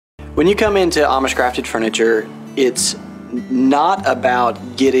When you come into Amish Crafted Furniture, it's not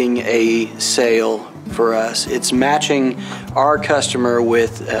about getting a sale for us. It's matching our customer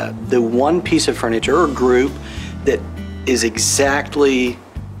with the one piece of furniture or group that is exactly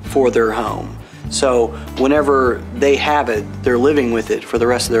for their home. So whenever they have it, they're living with it for the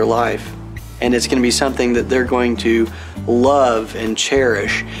rest of their life. And it's going to be something that they're going to love and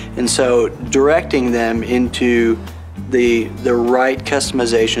cherish. And so directing them into the right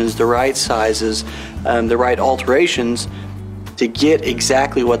customizations, the right sizes, the right alterations to get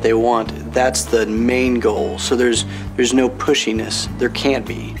exactly what they want, that's the main goal. So there's no pushiness. There can't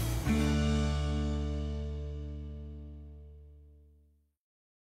be.